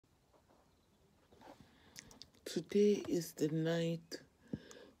Today is the 9th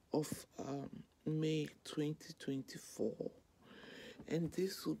of May 2024, and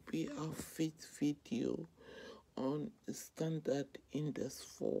this will be our fifth video on standard index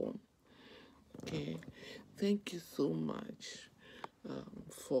form. Okay, thank you so much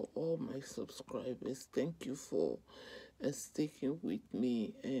for all my subscribers. Thank you for sticking with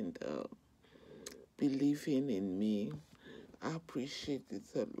me and believing in me. I appreciate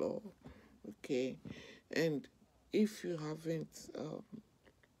it a lot. Okay, and if you haven't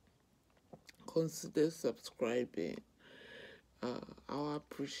considered subscribing, I'll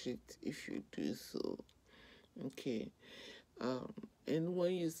appreciate if you do so. Okay, and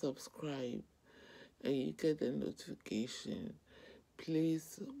when you subscribe and you get a notification,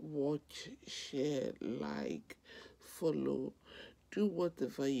 please watch, share, like, follow, do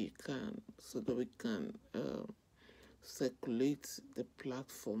whatever you can so that we can circulate the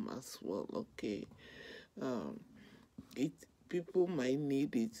platform as well. Okay, it people might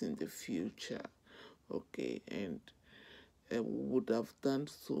need it in the future. Okay, and we would have done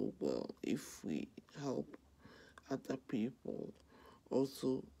so well if we help other people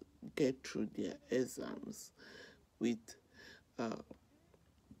also get through their exams with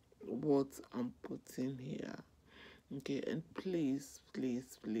what I'm putting here. Okay, and please,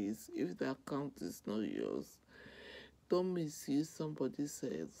 please, please, if the account is not yours, don't misuse somebody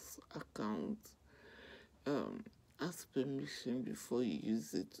else's account. Ask permission before you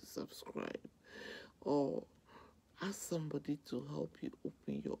use it to subscribe, or ask somebody to help you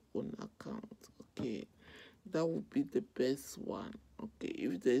open your own account. Okay, that would be the best one. Okay,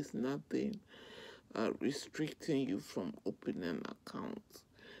 if there's nothing restricting you from opening an account,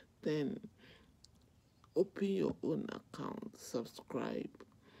 then open your own account, subscribe,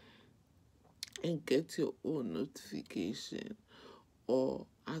 and get your own notification, or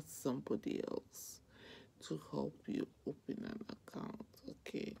ask somebody else to help you open an account.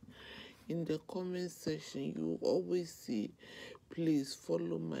 Okay, in the comment section you will always see, please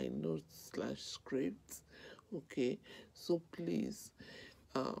follow my notes/script. Okay, so please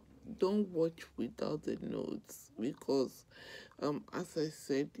don't watch without the notes, because as I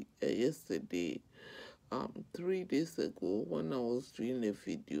said yesterday, 3 days ago, when I was doing a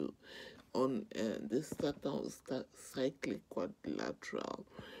video on the status cyclic quadrilateral,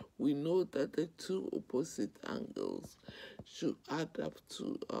 we know that the two opposite angles should add up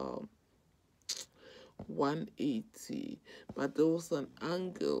to 180, but there was an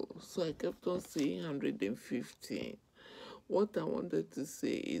angle, so I kept on saying 115. What I wanted to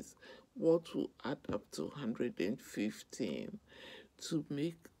say is, what will add up to 115 to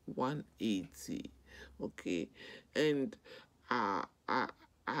make 180? Okay, and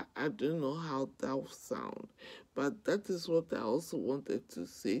I don't know how that will sound, but that is what I also wanted to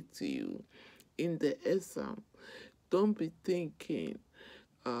say to you. In the exam, don't be thinking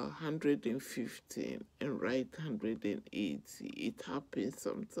 115 and write 180. It happens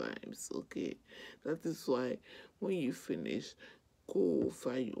sometimes. Okay, that is why when you finish, go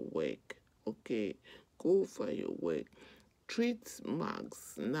over your work. Okay, go over your work. Treat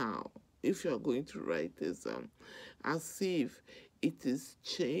marks now, if you are going to write exam, as if it is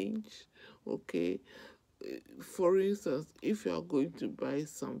change. Okay, for instance, if you are going to buy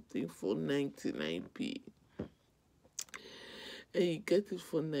something for 99p and you get it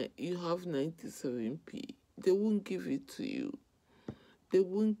for you have 97p, they won't give it to you. They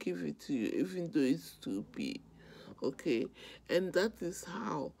won't give it to you even though it's 2p. Okay, and that is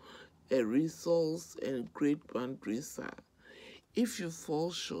how results and grade boundaries are. If you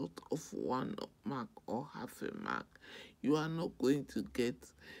fall short of 1 mark or half a mark, you are not going to get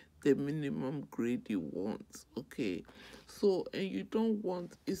the minimum grade you want. Okay, so, and you don't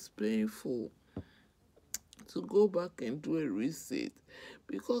want, it's painful to go back and do a reset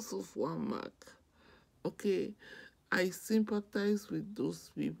because of 1 mark. Okay, I sympathize with those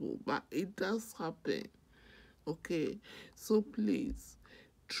people, but it does happen. Okay, so please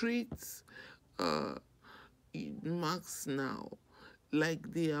treat marks now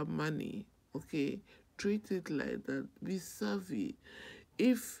like they are money. Okay, treat it like that. Be savvy.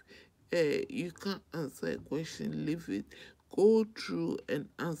 If you can't answer a question, leave it. Go through and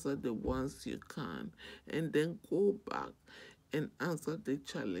answer the ones you can, and then go back and answer the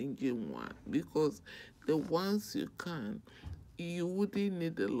challenging one, because the ones you can, you wouldn't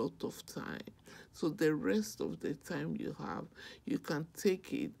need a lot of time. So the rest of the time you have, you can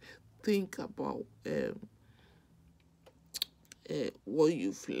take it, think about what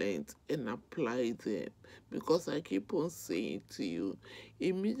you've learned and apply them. Because I keep on saying to you,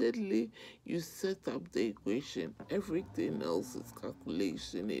 immediately you set up the equation, everything else is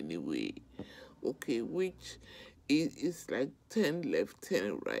calculation anyway. okay, which is like 10 left,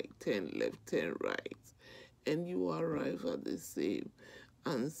 10 right, 10 left, 10 right, and you arrive at the same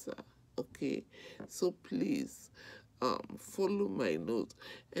answer. Okay, so please follow my note.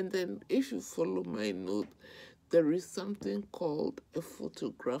 And then if you follow my note, there is something called a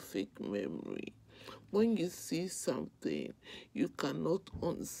photographic memory. When you see something, you cannot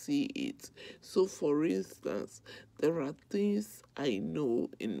unsee it. So for instance, there are things I know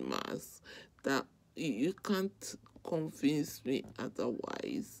in maths that you can't convince me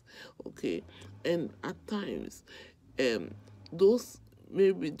otherwise. Okay, and at times um those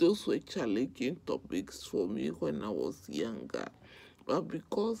maybe those were challenging topics for me when I was younger, but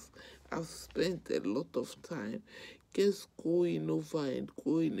because I've spent a lot of time just going over and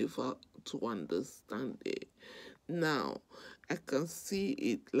going over to understand it, now I can see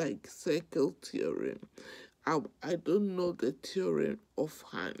it like circle theorem. I don't know the theorem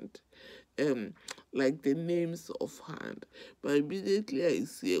offhand, um, like the names offhand, but immediately I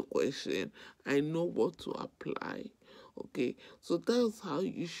see a question, I know what to apply. Okay, so that's how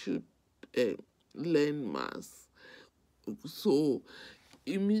you should uh, learn maths. So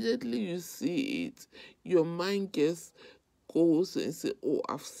immediately you see it, your mind just goes and say, oh,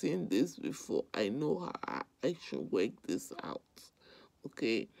 I've seen this before, I know how I should work this out.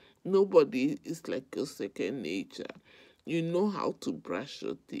 Okay, nobody is like your second nature. You know how to brush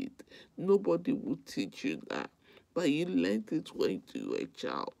your teeth, nobody will teach you that, but you learned it when you were a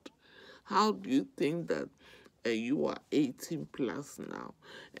child. How do you think that you are 18 plus now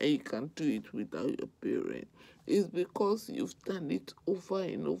and you can do it without your parent? It's because you've done it over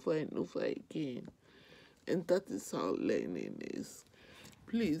and over and over again. And that is how learning is.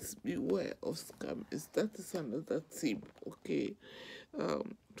 Please beware of scammers. That is another tip, okay,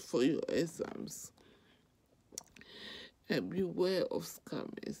 for your exams. And beware of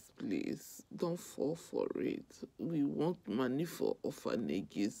scammers, please. Don't fall for it. We want money for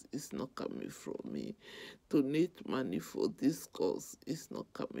orphanages. It's not coming from me. Donate money for this cause. It's not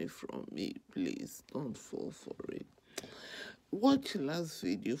coming from me. Please don't fall for it. Watch last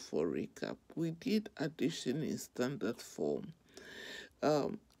video for recap. We did addition in standard form.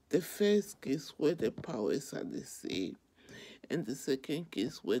 The first case where the powers are the same, and the second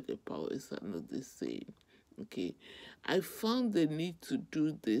case where the powers are not the same. Okay, I found the need to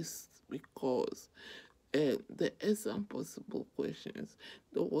do this because the exam possible questions,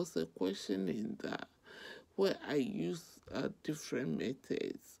 there was a question in that where I used different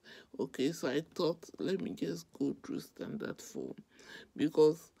methods. Okay, so I thought, let me just go through standard form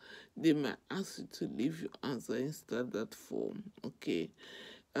because they might ask you to leave your answer in standard form. Okay,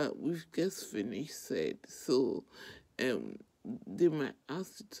 we've just finished said, so um, they might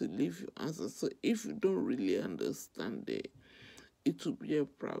ask you to leave your answer. So if you don't really understand it, it will be a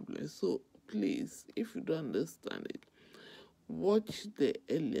problem. So please, if you don't understand it, watch the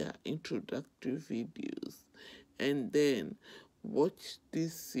earlier introductory videos and then watch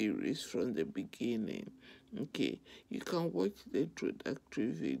this series from the beginning. Okay, you can watch the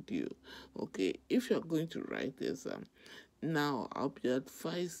introductory video. Okay, if you're going to write the exam, now I'll be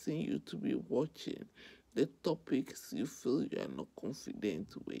advising you to be watching the topics you feel you are not confident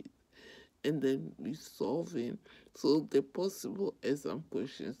with and then be solving. So the possible exam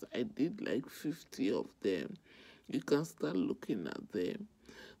questions, I did like 50 of them. You can start looking at them,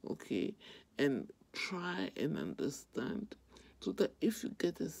 okay, and try and understand so that if you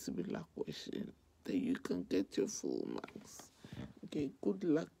get a similar question, then you can get your full marks. Okay, good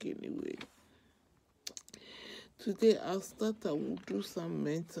luck anyway. Today I'll start, I will do some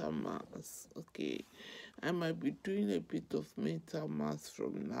mental maths. Okay, I might be doing a bit of mental maths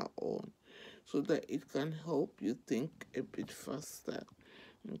from now on so that it can help you think a bit faster.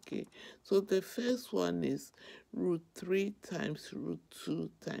 Okay, so the first one is root 3 times root 2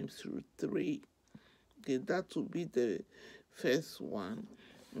 times root 3. Okay, that will be the first one.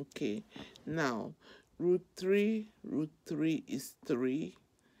 Okay, now root 3 is 3.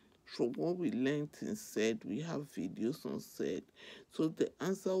 From what we learned in said, we have videos on said. So the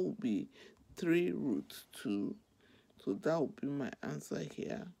answer will be 3 root 2. So that will be my answer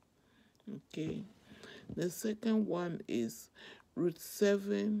here. Okay. The second one is root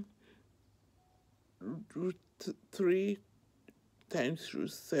 7, root 3 times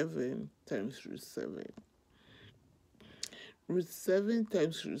root 7 times root 7. Root 7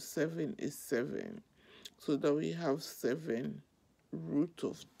 times root 7 is 7. So that we have 7 root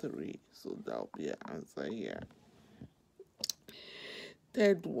of 3. So that will be our answer here.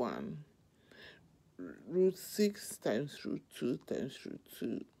 Third one, root 6 times root 2 times root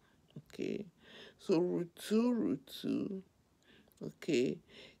 2. Okay. So root 2, okay,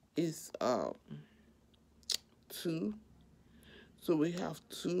 is 2. So we have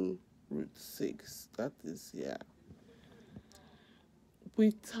 2 root 6. That is here.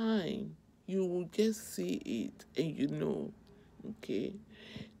 With time, you will just see it and you know. Okay.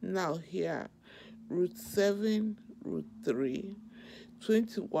 Now here, root 7, root 3.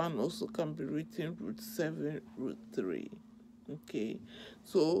 21 also can be written root 7, root 3. Okay.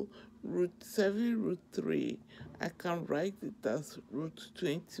 So root 7, root 3, I can write it as root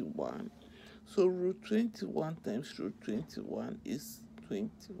 21. So root 21 times root 21 is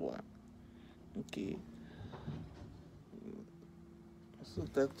 21. Okay. So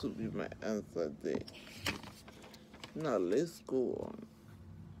that will be my answer there. Now let's go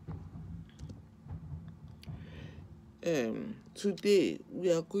on. Today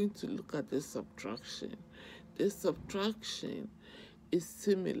we are going to look at the subtraction. The subtraction is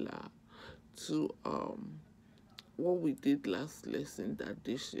similar to what we did last lesson, the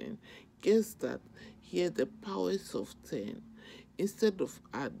addition. Guess that here the powers of 10, instead of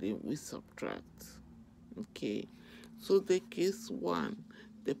adding, we subtract. Okay, so the case 1,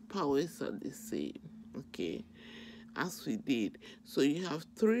 the powers are the same. Okay, as we did. So you have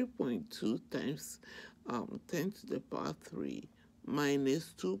 3.2 times 10 to the power 3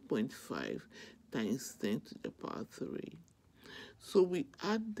 minus 2.5 times 10 to the power 3. So we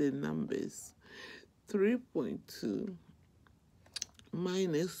add the numbers. 3.2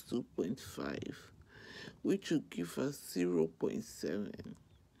 minus 2.5, which will give us 0.7,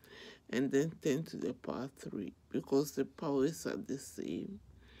 and then 10 to the power 3, because the powers are the same.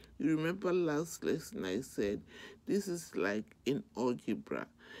 You remember last lesson I said this is like in algebra,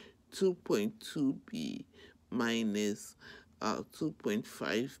 2.2b minus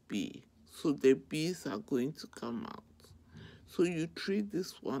 2.5b. So the b's are going to come out. So you treat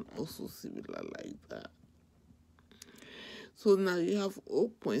this one also similar like that. So now you have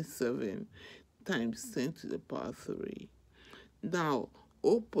 0.7 times 10 to the power 3. Now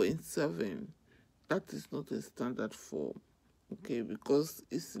 0.7, that is not a standard form, okay, because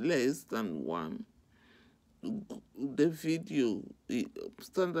it's less than 1. The video, the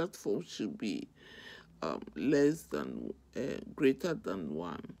standard form should be less than, greater than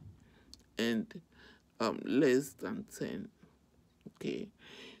 1, and less than 10. Okay,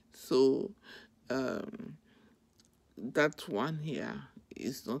 so that one here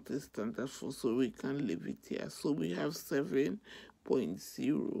is not a standard form, so we can leave it here. So we have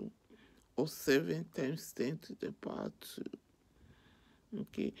 7.0, or 7 times 10 to the power 2.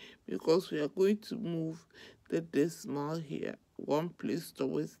 Okay, because we are going to move the decimal here one place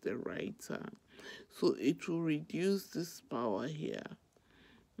towards the right hand, so it will reduce this power here,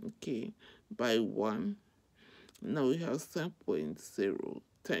 okay, by 1. Now we have 7.0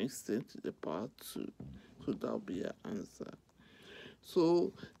 times 10 to the power 2, so that'll be our answer.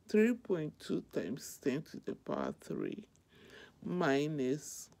 So 3.2 times 10 to the power 3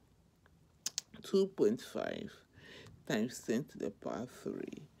 minus 2.5 times 10 to the power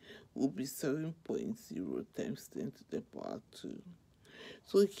 3 will be 7.0 times 10 to the power 2.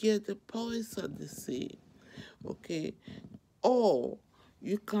 So here the powers are the same, okay? Or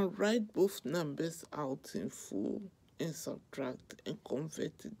you can write both numbers out in full and subtract and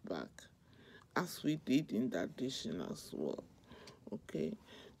convert it back, as we did in the addition as well, okay?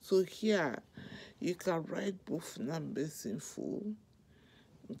 So here you can write both numbers in full,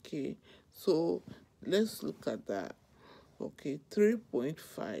 okay? So let's look at that. Okay,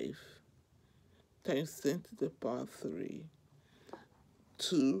 3.5 times 10 to the power 3,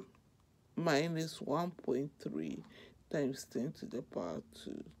 2 minus 1.3 times 10 to the power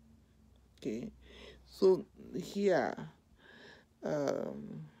 2. Okay, so here,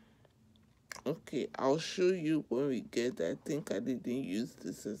 okay, I'll show you when we get there. I think I didn't use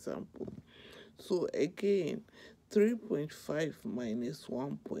this example. So again, 3.5 minus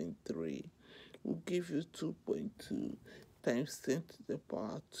 1.3 will give you 2.2 times 10 to the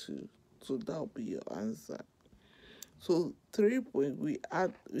power 2. So that'll be your answer. So we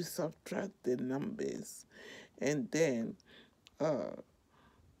subtract the numbers, and then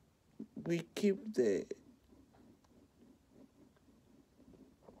we keep the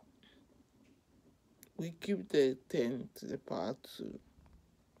we keep the 10 to the power 2.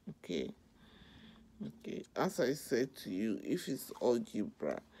 Okay. Okay. As I said to you, if it's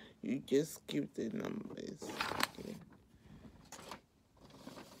algebra, you just keep the numbers. Okay.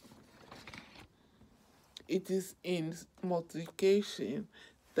 It is in multiplication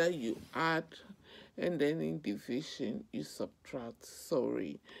that you add, and then in division you subtract.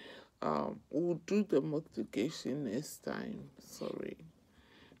 Sorry. We'll do the multiplication next time. Sorry.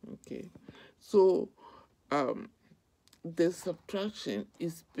 Okay. So the subtraction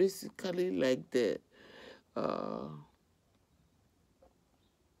is basically like uh,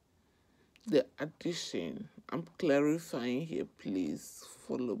 the addition. I'm clarifying here, please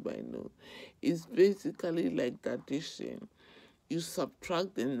follow my note. It's basically like the addition. You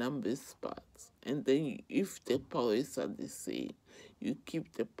subtract the numbers parts, and then if the powers are the same, you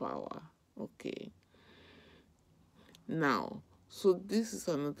keep the power. Okay. Now, so this is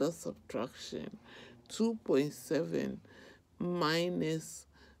another subtraction. 2.7 minus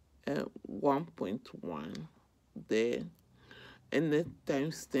 1.1 there, and then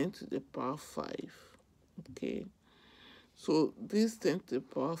times 10 to the power 5. Okay. So this 10 to the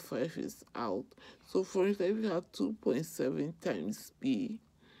power 5 is out. So for instance, if you have 2.7 times b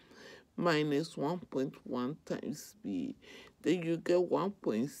minus 1.1 times b, then you get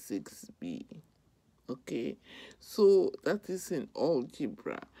 1.6b. Okay, so that is in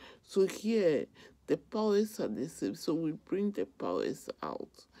algebra. So here the powers are the same, so we bring the powers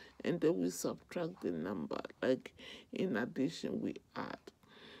out and then we subtract the number. Like in addition, we add.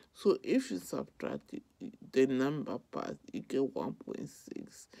 So if you subtract the number part, you get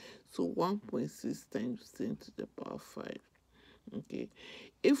 1.6. So 1.6 times 10 to the power 5. Okay,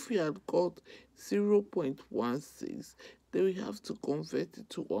 if we had got 0.16, then we have to convert it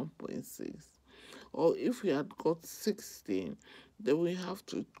to 1.6. Or if we had got 16, then we have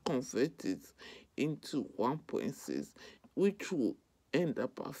to convert it into 1.6, which will end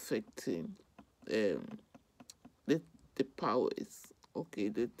up affecting um, the powers. Okay,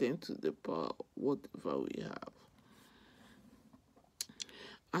 the 10 to the power, whatever we have.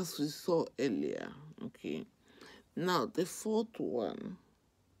 As we saw earlier, okay. Now, the fourth one,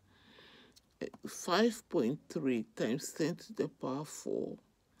 5.3 times 10 to the power 4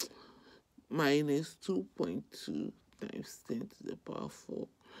 minus 2.2 times 10 to the power 4.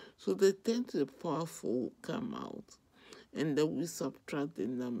 So the 10 to the power 4 will come out, and then we subtract the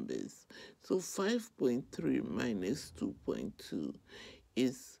numbers. So 5.3 minus 2.2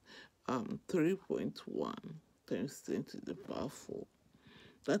 is 3.1 times 10 to the power 4.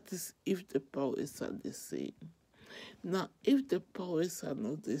 That is if the powers are the same. Now, if the powers are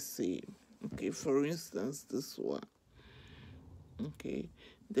not the same, okay, for instance, this one, okay,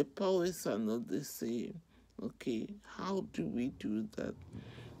 the powers are not the same. Okay, how do we do that?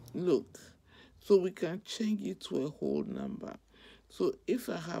 Look, so we can change it to a whole number. So if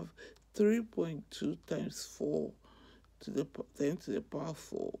I have 3.2 times 4 to the 10 to the power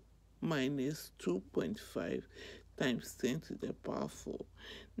 4 minus 2.5 times 10 to the power 4.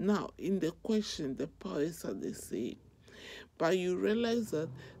 Now, in the question, the powers are the same. But you realize that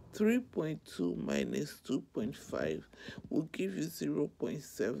 3.2 minus 2.5 will give you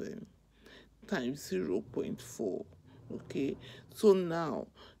 0.7 times 0.4. Okay, so now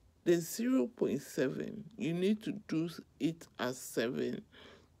the 0.7, you need to do it as 7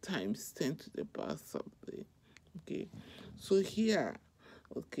 times 10 to the power something. Okay, so here,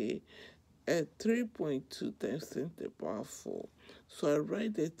 okay, 3.2 times 10 to the power 4. So I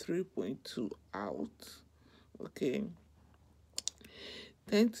write the 3.2 out. Okay,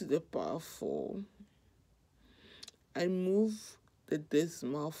 10 to the power 4. I move the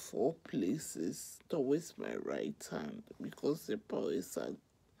decimal 4 places towards my right hand because the powers are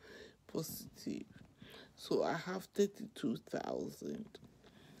positive. So I have 32,000.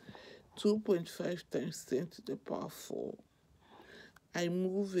 2.5 times 10 to the power 4. I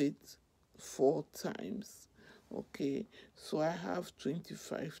move it 4 times. Okay, so I have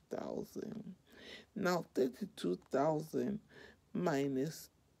 25,000. Now 32,000 minus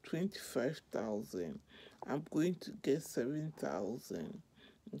 25,000, I'm going to get 7,000.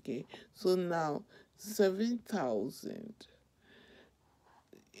 Okay, so now 7,000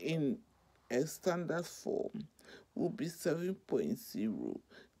 in a standard form will be 7.0.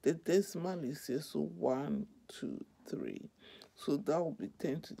 The decimal is here, so 1, 2, 3. So that will be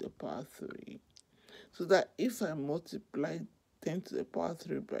 10 to the power 3. So that if I multiply 10 to the power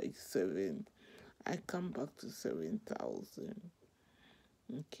 3 by 7, I come back to 7,000.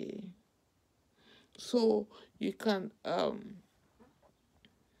 Okay. So you can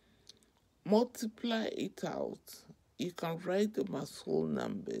multiply it out. You can write them as whole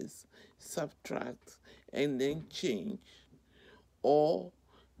numbers, subtract, and then change. Or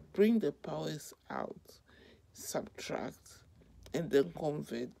bring the powers out, subtract, and then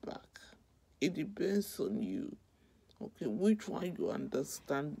convert back. It depends on you. Okay, which one you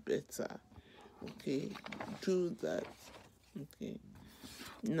understand better. Okay, do that. Okay.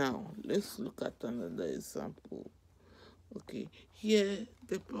 Now, let's look at another example. Okay, here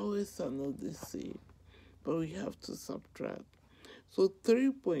the powers are not the same, but we have to subtract. So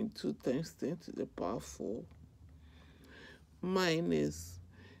 3.2 times 10 to the power 4 minus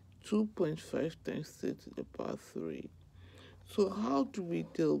 2.5 times 10 to the power 3. So how do we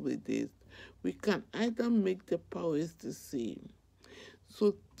deal with this? We can either make the powers the same.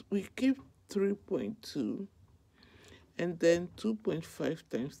 So we keep 3.2 and then 2.5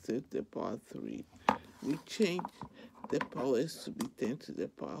 times 10 to the power 3. We change the powers to be 10 to the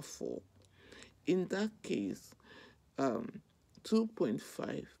power 4. In that case, um,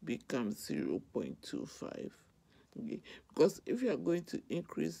 2.5 becomes 0.25. Okay? Because if you are going to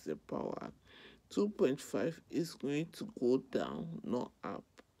increase the power, 2.5 is going to go down, not up.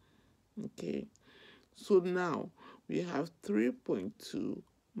 Okay, so now we have 3.2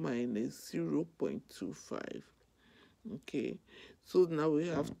 minus 0.25. Okay, so now we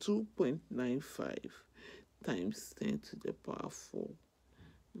have 2.95 times 10 to the power 4.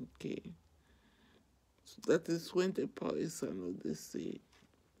 Okay, so that is when the powers are not the same.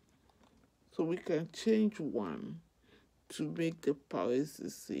 So we can change one to make the powers the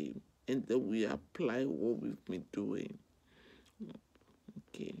same, and then we apply what we've been doing.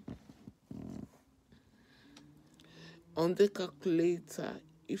 Okay. On the calculator,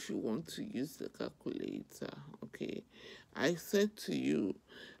 if you want to use the calculator, okay, I said to you,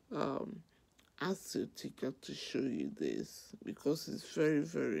 ask your teacher to show you this because it's very,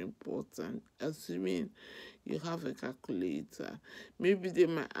 very important. Assuming you have a calculator, maybe they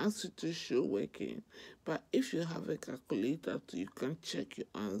might ask you to show working, but if you have a calculator, you can check your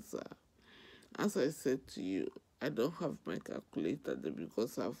answer. As I said to you, I don't have my calculator there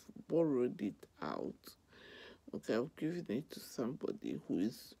because I've borrowed it out. Okay, I've given it to somebody who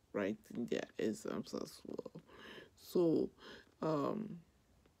is writing their exams as well. So,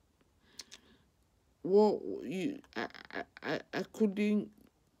 what I couldn't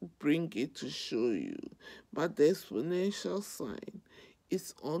bring it to show you, but the exponential sign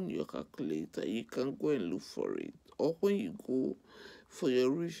is on your calculator. You can go and look for it, or when you go for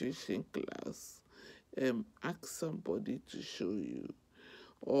your revision class, ask somebody to show you,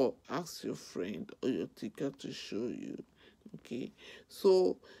 or ask your friend or your teacher to show you. Okay,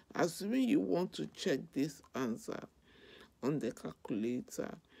 so assuming you want to check this answer on the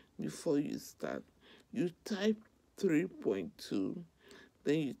calculator before you start, you type 3.2,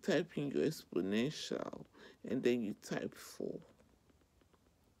 then you type in your exponential, and then you type 4.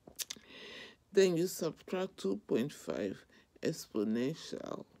 Then you subtract 2.5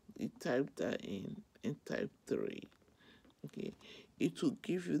 exponential, you type that in and type 3. Okay, it will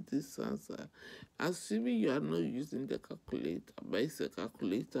give you this answer. Assuming you are not using the calculator, but it's a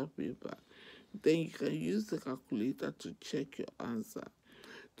calculator paper, then you can use the calculator to check your answer,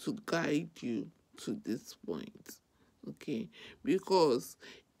 to guide you to this point. Okay, because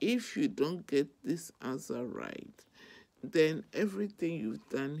if you don't get this answer right, then everything you've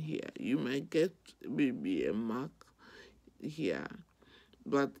done here, you might get maybe a mark here.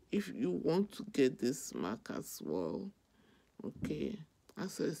 But if you want to get this mark as well, okay,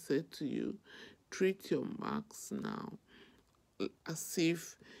 as I said to you, treat your marks now as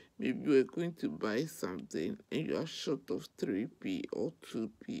if maybe you are going to buy something and you are short of 3p or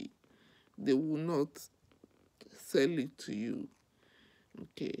 2p. They will not sell it to you,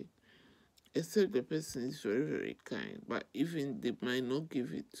 okay? Except the person is very, very kind. But even they might not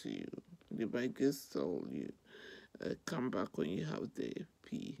give it to you. They might just tell you, come back when you have the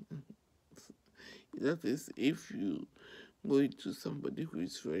p. That is if you go to somebody who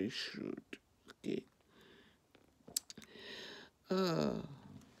is very shrewd, okay?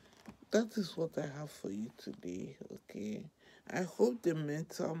 That is what I have for you today, okay? I hope the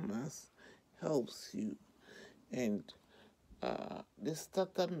mental math helps you, and the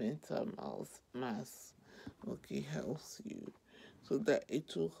starter mental math, okay, helps you, so that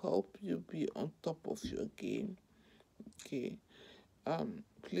it will help you be on top of your game, okay?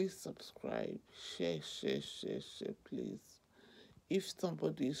 Please subscribe, share, please. If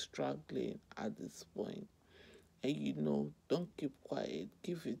somebody is struggling at this point, and you know, don't keep quiet,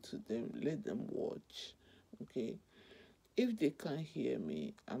 give it to them, let them watch, okay? If they can't hear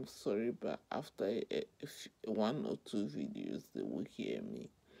me, I'm sorry, but after one or two videos, they will hear me,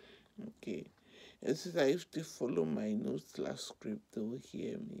 okay? It's like if they follow my notes/script, they will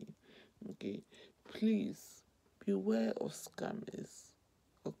hear me, okay? Please, beware of scammers,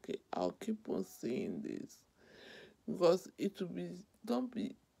 okay? I'll keep on saying this, because it will be, don't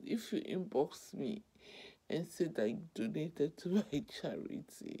be, if you inbox me and say that you donated to my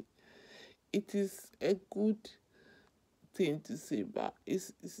charity, it is a good thing to say, but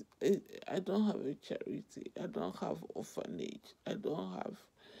I don't have a charity, I don't have orphanage,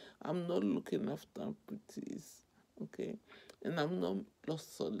 I'm not looking after amputees, okay? And I'm not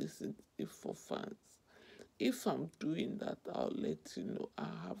soliciting for funds. If I'm doing that, I'll let you know.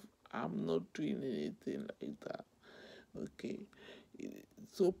 I'm not doing anything like that. Okay.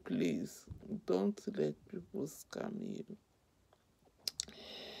 So please don't let people scam you.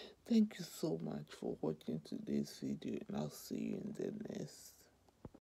 Thank you so much for watching today's video, and I'll see you in the next.